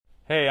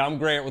Hey, I'm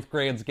Grant with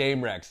Grant's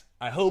Game Rex.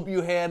 I hope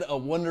you had a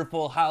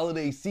wonderful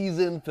holiday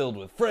season filled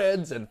with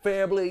friends and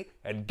family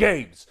and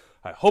games.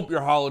 I hope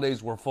your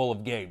holidays were full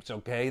of games,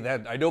 okay?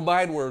 That I know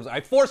mine were. I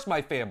forced my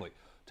family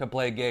to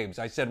play games.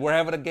 I said, we're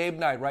having a game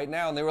night right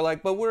now. And they were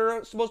like, but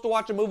we're supposed to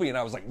watch a movie. And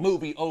I was like,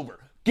 movie over.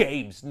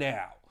 Games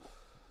now.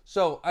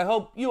 So I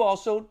hope you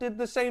also did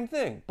the same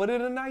thing, but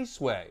in a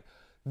nice way.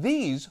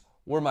 These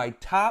were my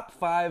top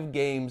 5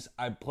 games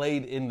I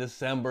played in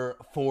December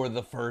for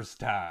the first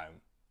time.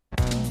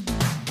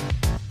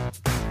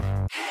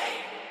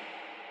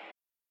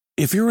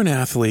 If you're an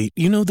athlete,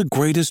 you know the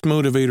greatest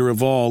motivator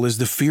of all is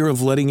the fear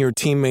of letting your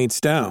teammates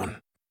down.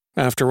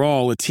 After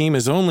all, a team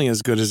is only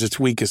as good as its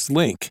weakest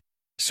link.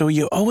 So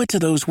you owe it to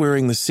those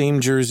wearing the same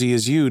jersey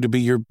as you to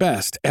be your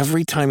best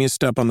every time you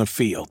step on the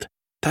field.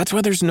 That's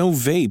why there's no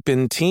vape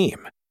in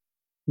team.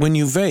 When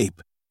you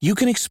vape, you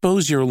can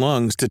expose your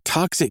lungs to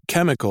toxic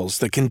chemicals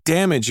that can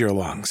damage your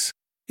lungs.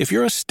 If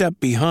you're a step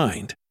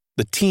behind,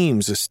 the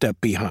team's a step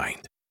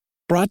behind.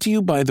 Brought to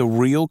you by The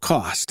Real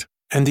Cost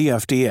and the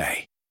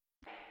FDA.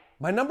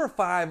 My number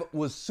 5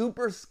 was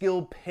Super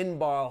Skill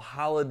Pinball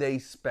Holiday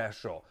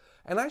Special.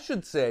 And I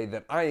should say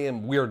that I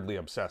am weirdly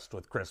obsessed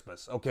with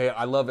Christmas, okay?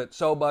 I love it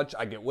so much.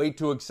 I get way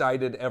too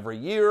excited every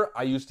year.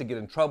 I used to get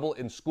in trouble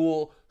in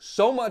school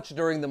so much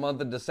during the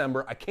month of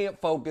December. I can't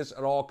focus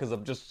at all because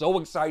I'm just so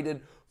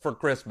excited for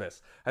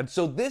Christmas. And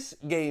so this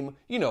game,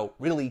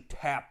 really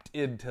tapped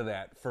into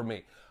that for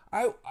me.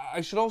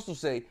 I should also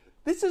say,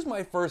 this is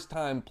my first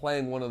time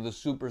playing one of the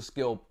Super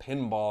Skill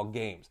Pinball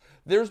games.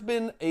 There's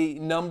been a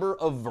number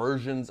of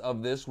versions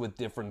of this with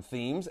different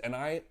themes, and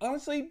I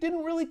honestly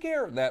didn't really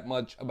care that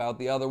much about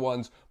the other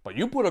ones, but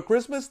you put a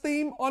Christmas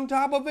theme on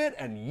top of it,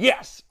 and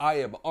yes, I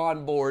am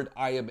on board,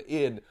 I am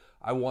in.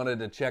 I wanted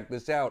to check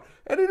this out,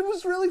 and it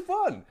was really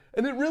fun,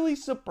 and it really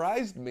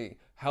surprised me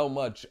how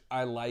much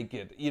I like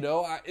it.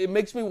 It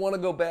makes me want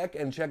to go back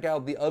and check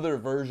out the other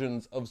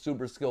versions of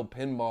Super Skill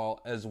Pinball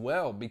as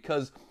well,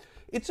 because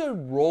it's a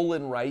roll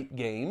and write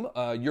game.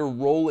 You're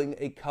rolling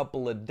a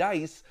couple of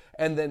dice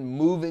and then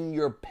moving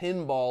your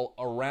pinball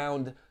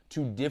around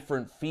to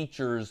different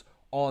features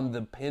on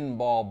the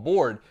pinball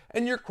board.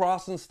 And you're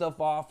crossing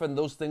stuff off, and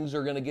those things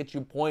are going to get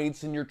you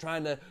points, and you're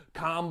trying to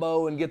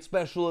combo and get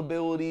special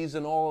abilities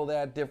and all of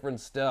that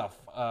different stuff.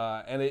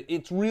 And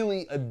it's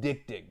really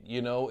addicting,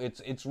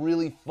 It's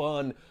really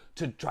fun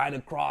to try to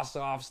cross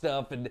off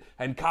stuff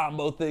and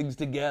combo things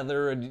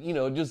together, and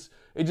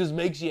it just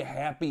makes you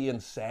happy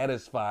and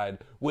satisfied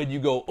when you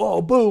go,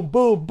 oh, boom,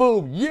 boom,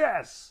 boom,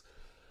 yes!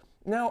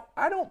 Now,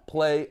 I don't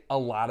play a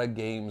lot of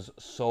games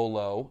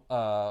solo.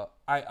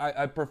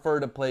 I prefer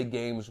to play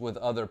games with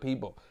other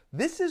people.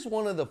 This is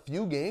one of the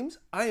few games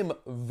I am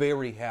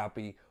very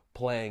happy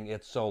playing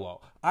it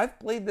solo. I've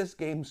played this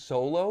game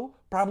solo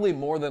probably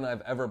more than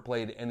I've ever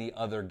played any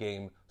other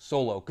game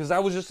solo, because I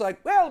was just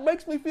like, well, it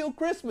makes me feel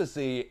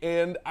Christmassy,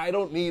 and I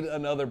don't need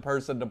another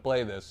person to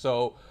play this.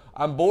 So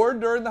I'm bored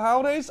during the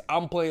holidays,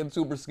 I'm playing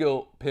Super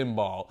Skill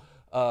Pinball.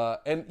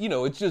 And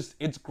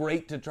it's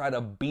great to try to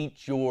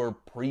beat your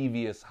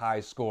previous high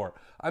score.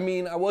 I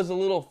mean, I was a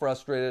little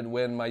frustrated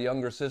when my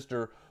younger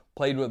sister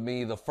played with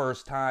me the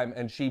first time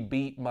and she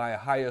beat my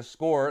highest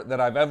score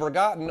that I've ever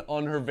gotten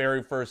on her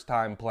very first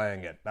time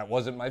playing it. That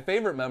wasn't my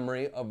favorite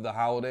memory of the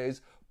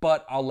holidays,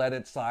 but I'll let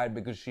it slide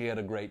because she had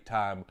a great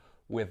time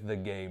with the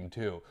game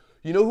too.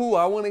 You know who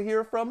I want to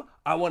hear from?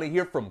 I want to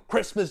hear from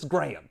Christmas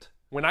Grant.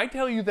 When I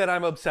tell you that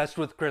I'm obsessed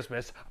with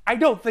Christmas, I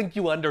don't think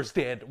you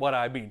understand what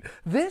I mean.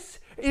 This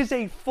is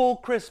a full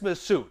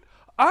Christmas suit.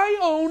 I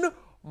own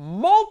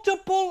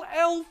multiple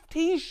elf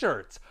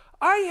t-shirts.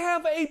 I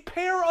have a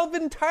pair of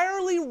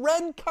entirely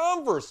red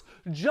Converse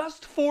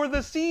just for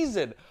the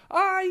season.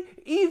 I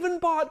even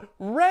bought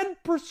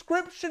red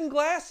prescription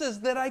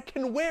glasses that I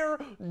can wear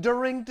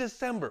during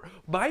December.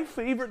 My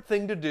favorite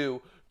thing to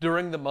do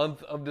during the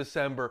month of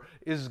December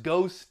is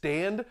go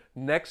stand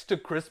next to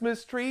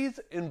Christmas trees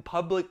in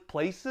public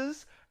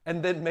places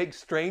and then make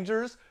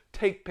strangers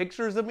take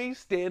pictures of me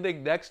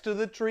standing next to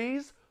the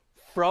trees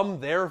from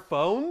their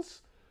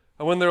phones.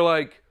 And when they're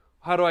like,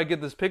 how do I get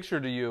this picture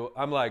to you?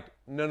 I'm like,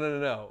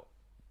 no,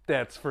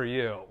 that's for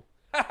you.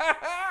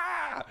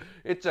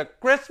 It's a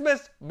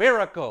Christmas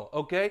miracle,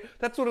 okay?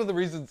 That's one of the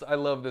reasons I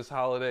love this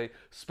holiday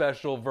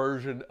special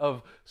version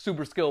of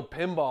Super Skill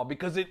Pinball,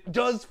 because it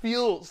does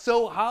feel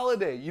so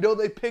holiday.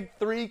 They pick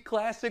 3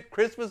 classic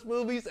Christmas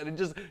movies and it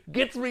just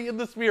gets me in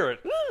the spirit.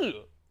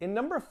 In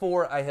number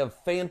 4, I have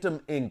Phantom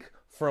Inc.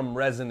 from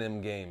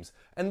Resonim Games.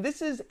 And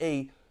this is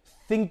a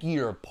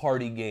thinkier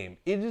party game.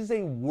 It is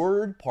a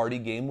word party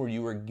game where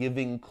you are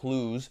giving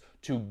clues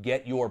to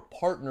get your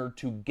partner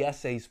to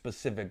guess a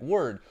specific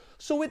word.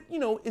 So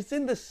it's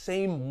in the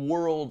same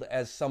world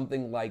as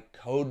something like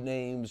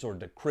Codenames or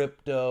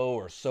Decrypto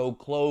or So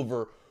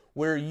Clover,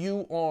 where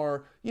you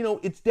are,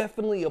 it's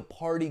definitely a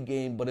party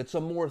game, but it's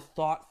a more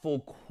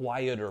thoughtful,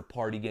 quieter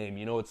party game.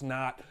 It's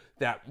not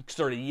that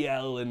sort of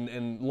yell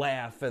and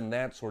laugh and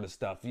that sort of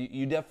stuff.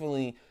 You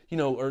definitely,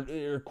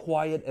 are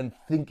quiet and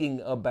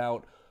thinking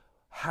about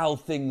how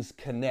things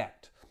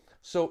connect.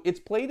 So it's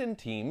played in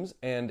teams,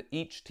 and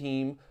each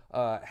team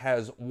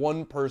has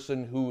one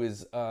person who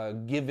is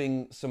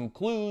giving some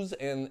clues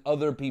and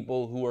other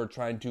people who are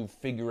trying to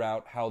figure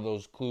out how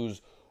those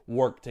clues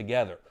work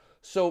together.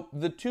 So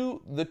the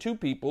two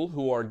people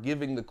who are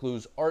giving the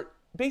clues are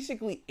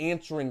basically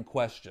answering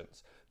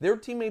questions. Their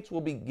teammates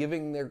will be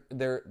giving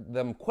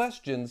them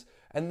questions,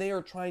 and they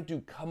are trying to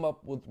come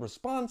up with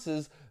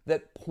responses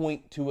that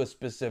point to a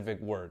specific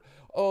word.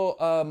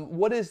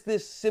 What is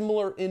this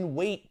similar in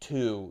weight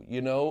to?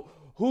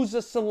 Who's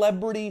a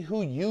celebrity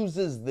who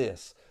uses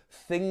this?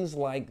 Things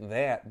like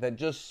that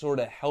just sort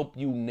of help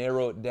you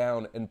narrow it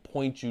down and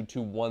point you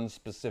to one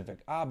specific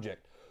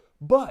object.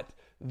 But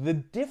the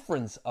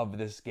difference of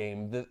this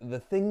game, the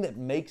thing that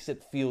makes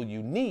it feel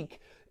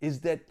unique, is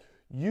that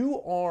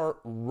you are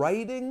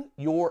writing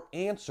your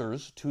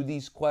answers to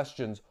these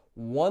questions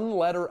one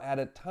letter at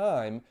a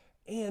time,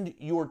 and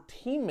your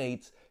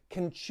teammates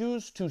can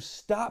choose to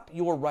stop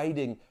your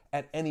writing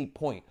at any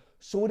point.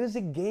 So it is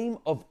a game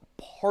of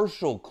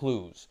partial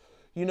clues.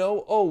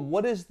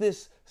 What is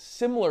this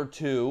similar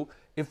to?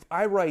 If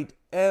I write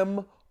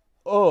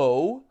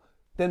M-O,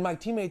 then my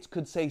teammates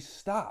could say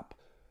stop.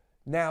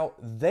 Now,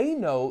 they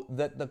know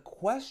that the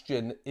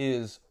question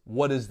is,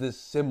 what is this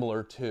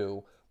similar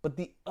to? But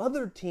the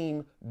other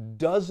team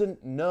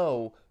doesn't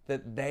know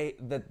that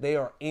they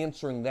are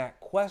answering that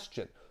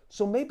question.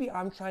 So maybe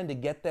I'm trying to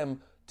get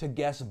them to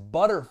guess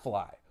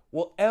butterfly.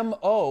 Well,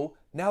 M-O,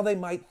 now they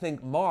might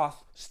think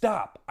moth.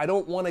 Stop. I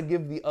don't want to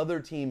give the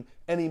other team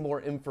any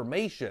more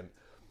information.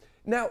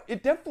 Now,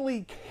 it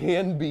definitely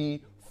can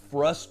be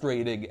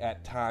frustrating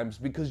at times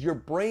because your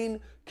brain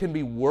can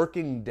be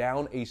working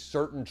down a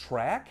certain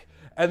track,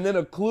 and then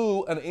a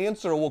clue, an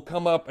answer will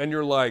come up, and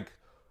you're like,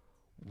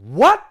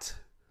 what?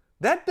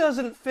 That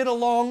doesn't fit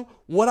along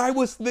what I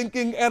was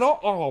thinking at all.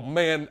 Oh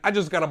man, I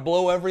just gotta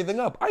blow everything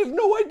up. I have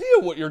no idea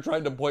what you're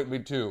trying to point me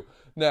to.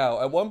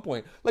 Now, at one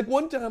point,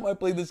 one time I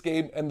played this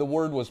game and the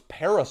word was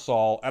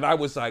parasol, and I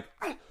was like,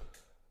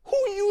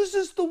 who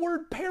uses the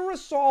word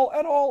parasol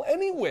at all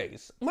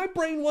anyways? My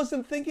brain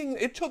wasn't thinking.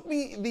 It took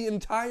me the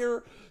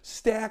entire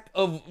stack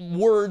of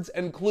words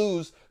and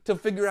clues to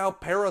figure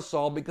out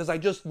parasol because I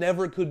just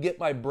never could get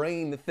my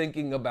brain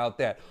thinking about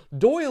that.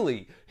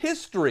 Doily,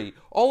 history,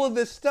 all of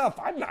this stuff.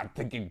 I'm not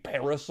thinking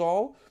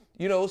parasol.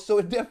 So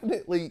it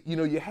definitely,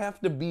 you have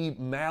to be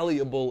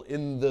malleable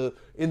in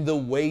the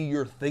way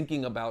you're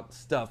thinking about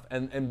stuff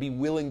and be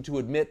willing to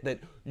admit that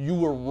you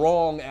were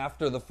wrong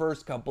after the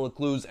first couple of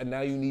clues and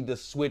now you need to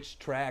switch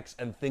tracks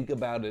and think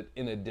about it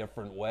in a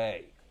different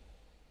way.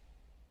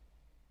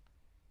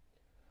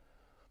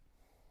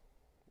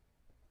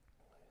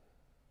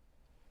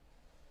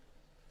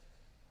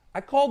 I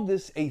called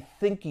this a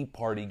thinky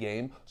party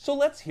game, so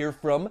let's hear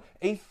from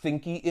a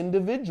thinky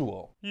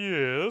individual.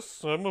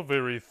 Yes, I'm a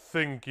very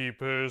thinky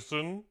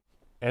person.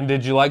 And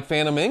did you like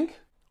Phantom Inc?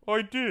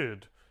 I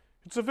did.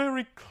 It's a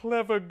very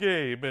clever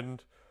game,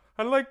 and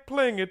I like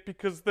playing it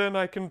because then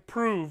I can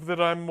prove that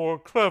I'm more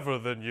clever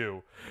than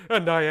you.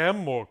 And I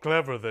am more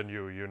clever than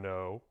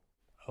you.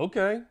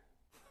 Okay.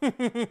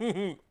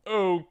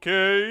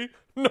 Okay.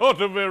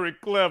 Not a very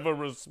clever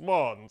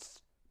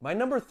response. My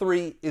number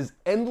 3 is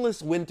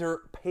Endless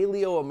Winter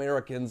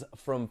Paleo-Americans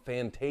from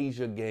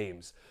Fantasia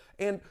Games.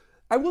 And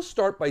I will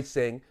start by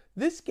saying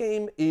this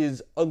game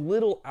is a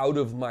little out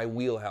of my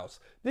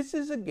wheelhouse. This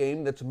is a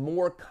game that's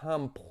more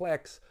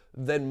complex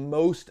than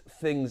most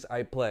things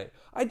I play.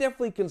 I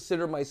definitely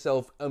consider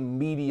myself a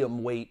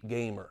medium weight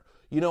gamer.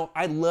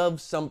 I love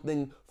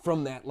something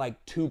from that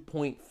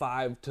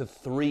 2.5 to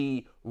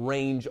 3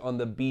 range on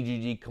the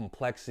BGG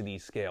complexity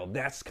scale.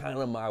 That's kind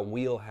of my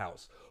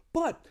wheelhouse.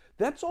 But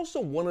that's also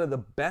one of the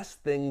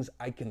best things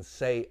I can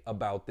say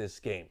about this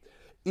game.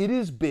 It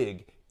is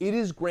big, it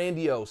is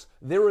grandiose,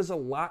 there is a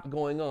lot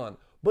going on,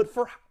 but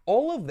for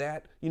all of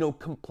that,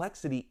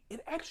 complexity,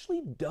 it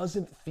actually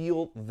doesn't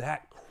feel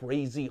that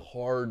crazy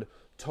hard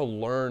to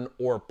learn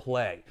or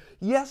play.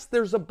 Yes,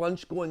 there's a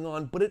bunch going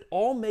on, but it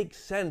all makes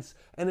sense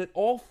and it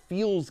all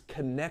feels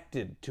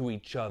connected to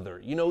each other.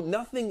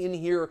 Nothing in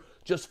here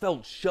just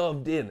felt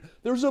shoved in.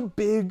 There's a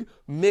big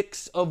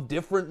mix of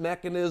different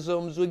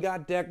mechanisms. We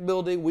got deck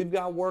building, we've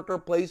got worker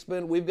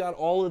placement, we've got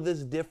all of this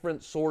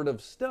different sort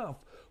of stuff.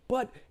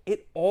 But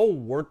it all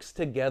works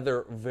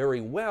together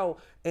very well,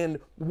 and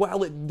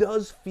while it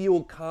does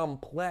feel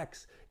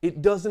complex,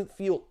 it doesn't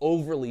feel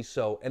overly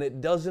so, and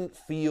it doesn't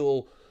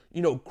feel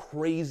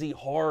crazy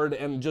hard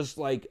and just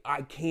I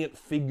can't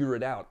figure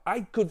it out. I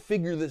could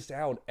figure this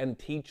out and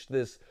teach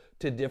this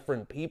to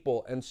different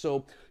people. And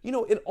so,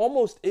 it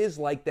almost is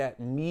like that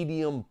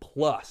medium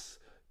plus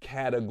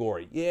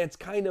category. Yeah, it's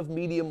kind of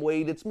medium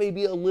weight. It's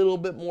maybe a little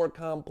bit more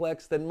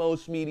complex than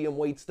most medium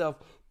weight stuff,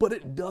 but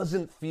it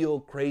doesn't feel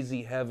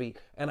crazy heavy,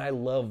 and I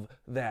love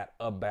that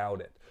about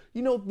it.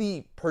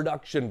 The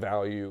production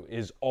value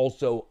is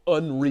also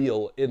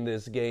unreal in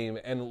this game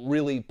and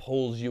really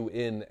pulls you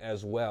in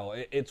as well.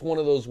 It's one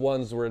of those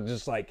ones where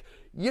just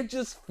you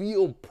just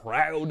feel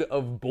proud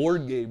of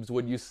board games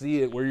when you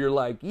see it, where you're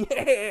like,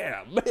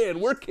 yeah, man,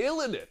 we're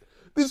killing it.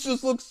 This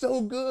just looks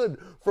so good.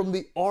 From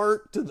the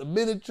art to the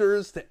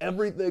miniatures to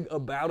everything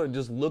about it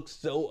just looks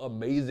so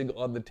amazing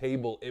on the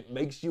table. It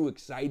makes you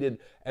excited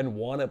and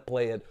want to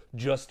play it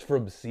just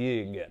from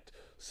seeing it.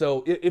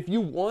 So if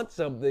you want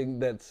something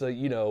that's,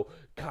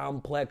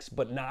 complex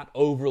but not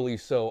overly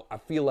so, I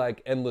feel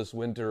like Endless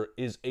Winter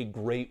is a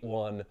great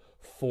one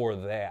for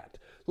that.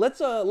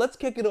 Let's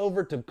kick it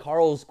over to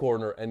Carl's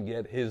Corner and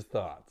get his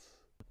thoughts.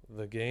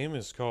 The game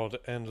is called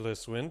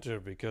Endless Winter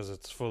because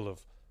it's full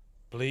of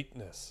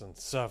bleakness and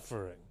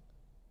suffering.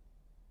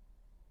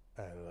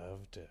 I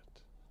loved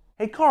it.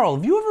 Hey Carl,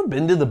 have you ever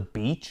been to the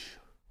beach?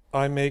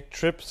 I make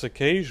trips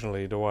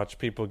occasionally to watch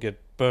people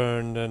get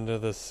burned under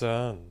the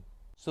sun.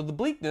 So the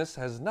bleakness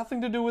has nothing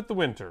to do with the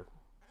winter.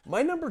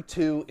 My number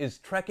 2 is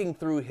trekking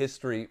through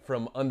history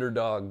from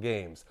Underdog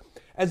Games.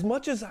 As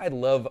much as I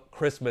love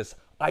Christmas,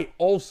 I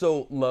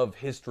also love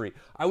history.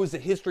 I was a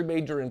history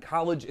major in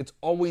college. It's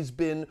always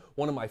been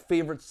one of my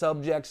favorite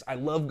subjects. I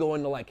love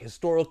going to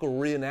historical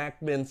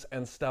reenactments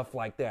and stuff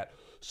like that.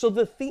 So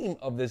the theme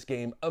of this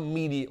game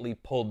immediately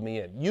pulled me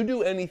in. You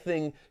do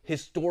anything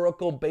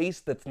historical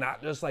based that's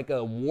not just like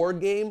a war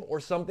game or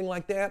something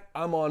like that,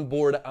 I'm on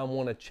board. I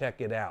want to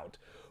check it out.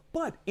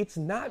 But it's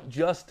not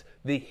just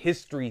the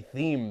history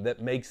theme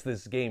that makes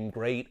this game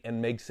great and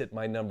makes it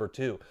my number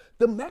 2.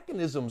 The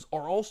mechanisms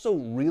are also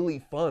really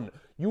fun.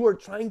 You are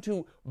trying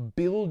to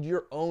build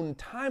your own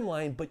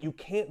timeline, but you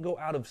can't go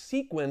out of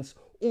sequence,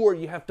 or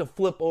you have to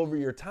flip over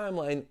your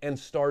timeline and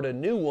start a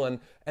new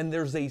one, and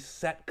there's a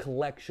set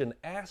collection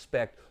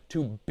aspect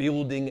to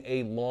building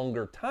a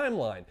longer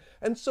timeline.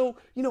 And so,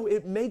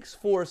 it makes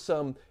for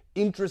some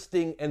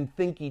interesting and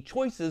thinky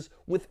choices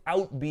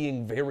without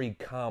being very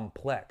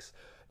complex.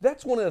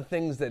 That's one of the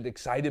things that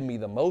excited me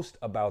the most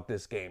about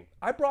this game.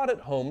 I brought it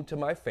home to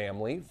my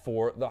family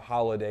for the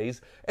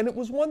holidays, and it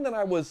was one that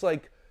I was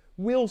like,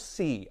 we'll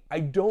see. I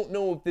don't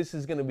know if this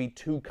is going to be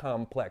too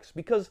complex,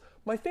 because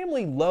my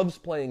family loves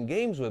playing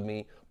games with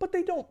me, but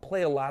they don't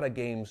play a lot of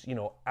games,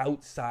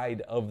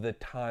 outside of the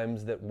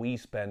times that we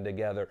spend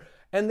together.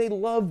 And they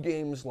love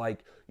games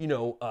like,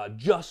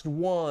 Just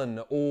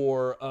One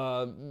or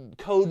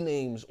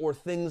Codenames or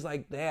things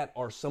like that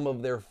are some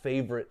of their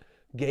favorite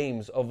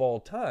games of all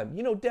time.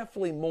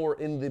 Definitely more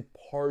in the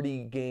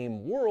party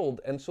game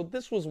world. And so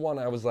this was one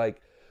I was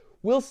like,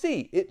 we'll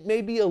see. It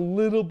may be a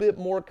little bit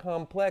more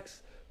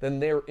complex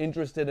than they're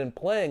interested in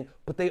playing,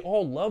 but they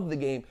all love the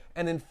game.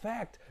 And in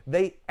fact,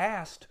 they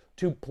asked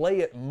to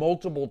play it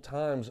multiple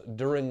times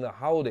during the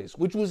holidays,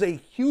 which was a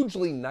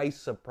hugely nice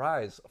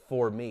surprise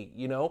for me,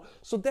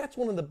 So that's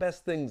one of the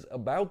best things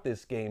about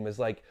this game is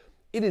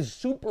it is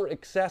super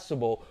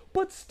accessible,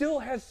 but still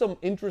has some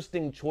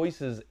interesting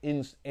choices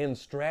and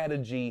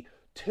strategy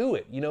to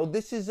it.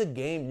 This is a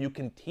game you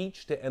can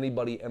teach to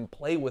anybody and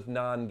play with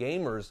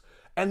non-gamers,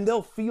 and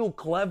they'll feel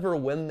clever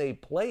when they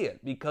play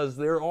it, because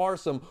there are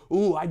some,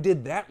 ooh, I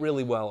did that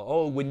really well.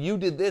 Oh, when you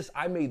did this,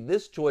 I made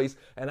this choice,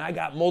 and I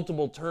got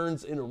multiple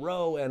turns in a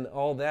row, and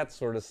all that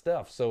sort of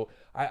stuff. So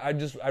I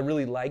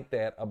really like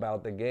that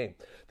about the game.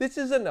 This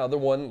is another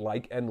one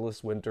like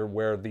Endless Winter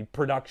where the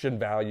production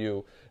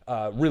value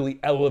really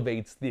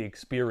elevates the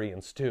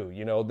experience too.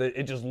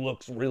 It just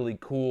looks really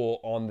cool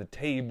on the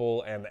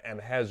table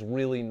and has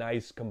really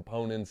nice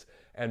components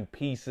and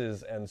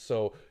pieces, and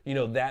so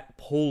that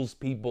pulls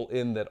people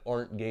in that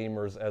aren't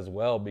gamers as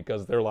well,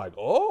 because they're like,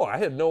 oh, I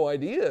had no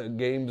idea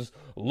games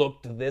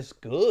looked this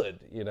good.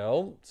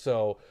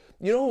 So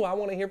who I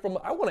want to hear from?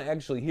 I want to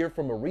actually hear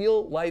from a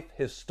real life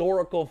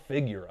historical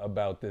figure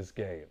about this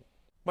game.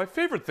 My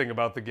favorite thing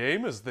about the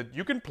game is that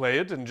you can play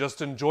it and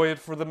just enjoy it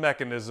for the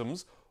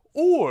mechanisms,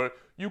 or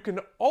you can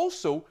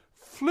also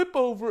flip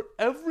over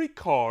every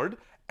card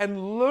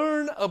and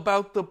learn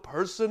about the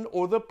person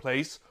or the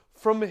place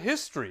from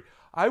history.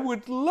 I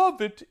would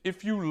love it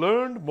if you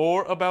learned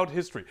more about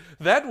history.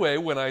 That way,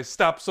 when I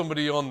stop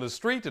somebody on the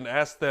street and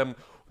ask them,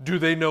 do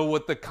they know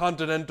what the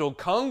Continental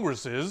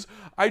Congress is,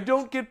 I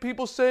don't get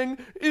people saying,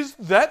 is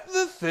that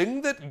the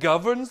thing that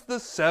governs the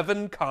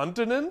 7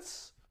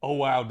 continents? Oh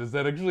wow, does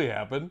that actually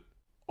happen?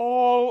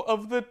 All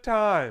of the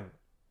time.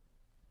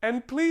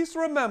 And please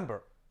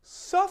remember,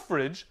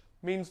 suffrage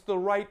means the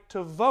right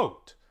to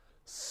vote.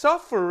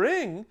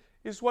 Suffering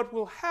is what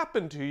will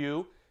happen to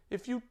you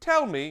if you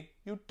tell me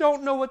you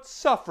don't know what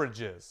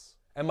suffrage is.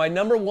 And my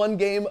number 1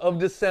 game of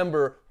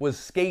December was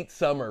Skate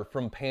Summer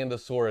from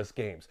Pandasaurus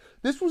Games.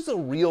 This was a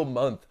real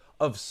month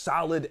of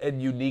solid and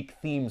unique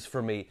themes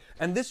for me,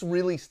 and this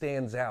really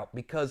stands out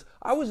because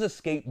I was a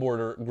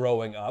skateboarder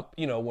growing up.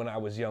 When I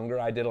was younger,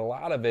 I did a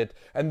lot of it,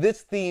 and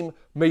this theme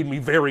made me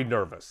very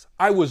nervous.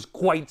 I was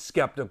quite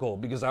skeptical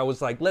because I was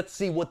like, let's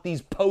see what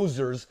these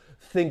posers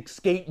think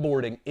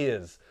skateboarding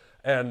is.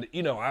 And,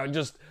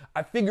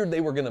 I figured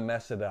they were going to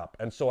mess it up.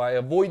 And so I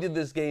avoided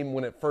this game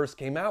when it first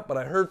came out, but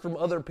I heard from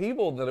other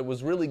people that it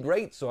was really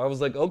great. So I was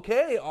like,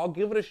 okay, I'll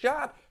give it a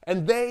shot.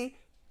 And they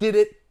did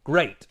it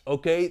great,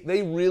 okay?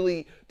 They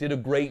really did a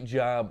great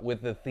job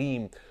with the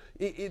theme.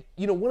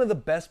 One of the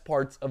best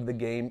parts of the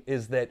game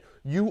is that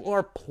you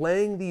are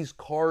playing these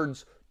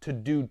cards to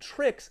do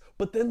tricks,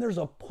 but then there's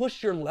a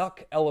push your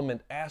luck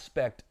element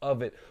aspect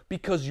of it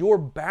because your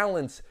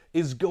balance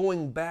is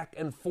going back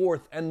and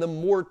forth, and the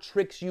more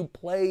tricks you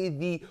play,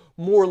 the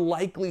more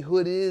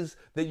likelihood is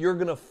that you're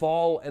gonna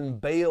fall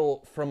and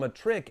bail from a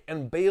trick,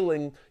 and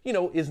bailing,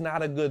 is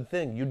not a good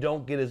thing. You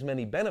don't get as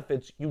many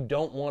benefits, you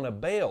don't wanna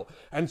bail.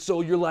 And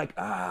so you're like,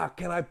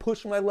 can I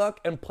push my luck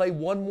and play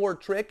one more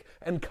trick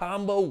and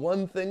combo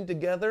one thing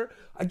together?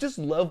 I just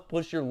love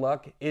push your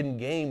luck in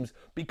games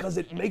because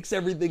it makes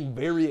everything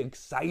very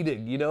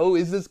exciting.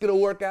 Is this gonna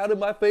work out in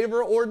my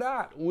favor or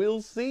not?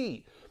 We'll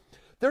see.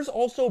 There's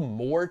also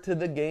more to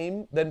the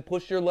game than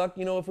push your luck.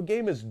 If a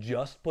game is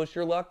just push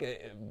your luck,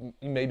 it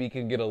maybe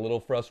can get a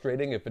little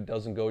frustrating if it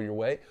doesn't go your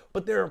way.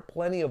 But there are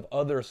plenty of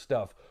other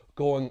stuff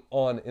going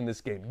on in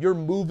this game. You're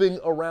moving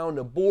around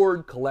a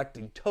board,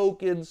 collecting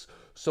tokens.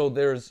 So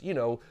there's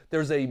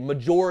a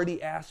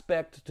majority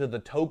aspect to the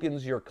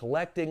tokens you're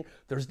collecting.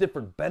 There's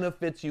different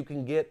benefits you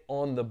can get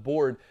on the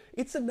board.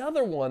 It's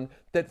another one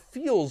that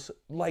feels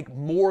like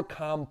more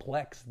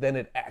complex than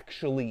it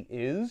actually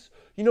is.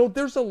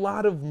 There's a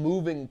lot of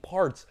moving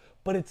parts,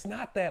 but it's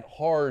not that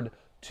hard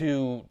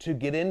to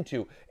get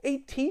into. A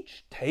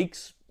teach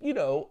takes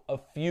a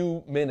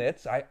few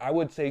minutes. I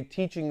would say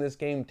teaching this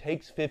game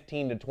takes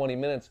 15 to 20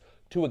 minutes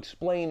to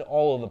explain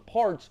all of the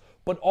parts,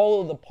 but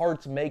all of the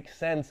parts make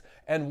sense,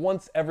 and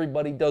once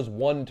everybody does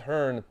one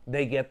turn,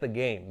 they get the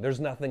game. There's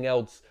nothing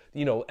else,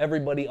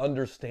 everybody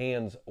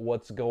understands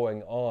what's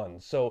going on.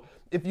 So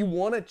if you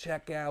want to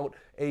check out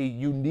a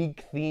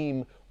unique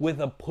theme with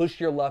a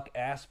push your luck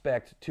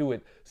aspect to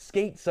it,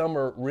 Skate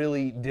Summer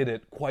really did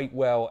it quite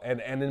well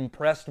and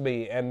impressed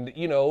me and,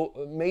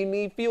 made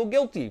me feel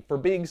guilty for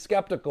being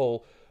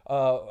skeptical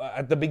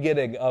at the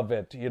beginning of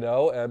it,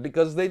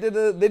 because they did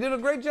a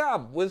great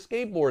job with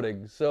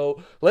skateboarding.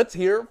 So let's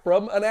hear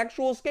from an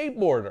actual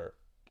skateboarder.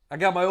 I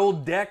got my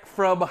old deck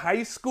from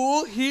high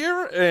school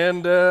here,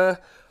 and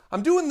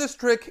I'm doing this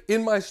trick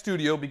in my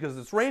studio because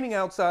it's raining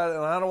outside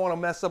and I don't want to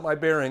mess up my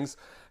bearings.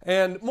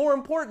 And more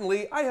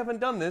importantly, I haven't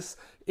done this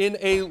in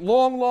a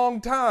long,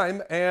 long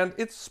time, and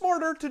it's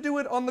smarter to do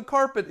it on the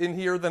carpet in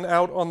here than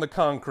out on the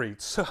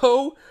concrete.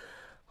 So,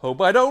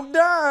 hope I don't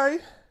die.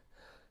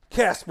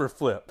 Casper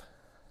flip.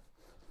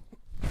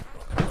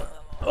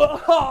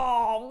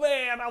 Oh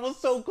man, I was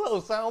so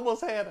close. I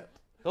almost had it.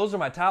 Those are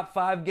my top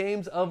 5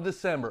 games of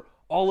December.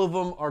 All of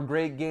them are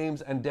great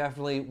games and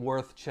definitely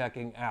worth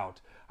checking out.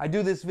 I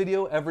do this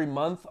video every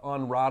month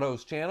on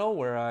Rahdo's channel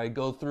where I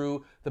go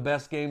through the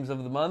best games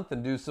of the month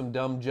and do some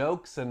dumb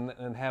jokes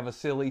and have a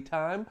silly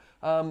time.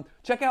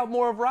 Check out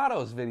more of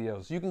Rahdo's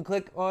videos. You can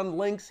click on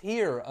links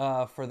here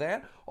for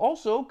that.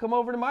 Also, come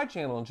over to my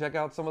channel and check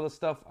out some of the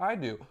stuff I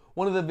do.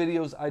 One of the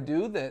videos I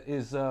do that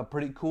is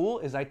pretty cool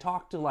is I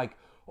talk to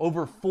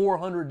over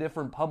 400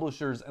 different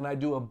publishers and I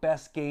do a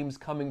best games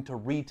coming to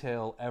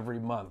retail every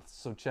month.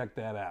 So check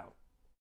that out.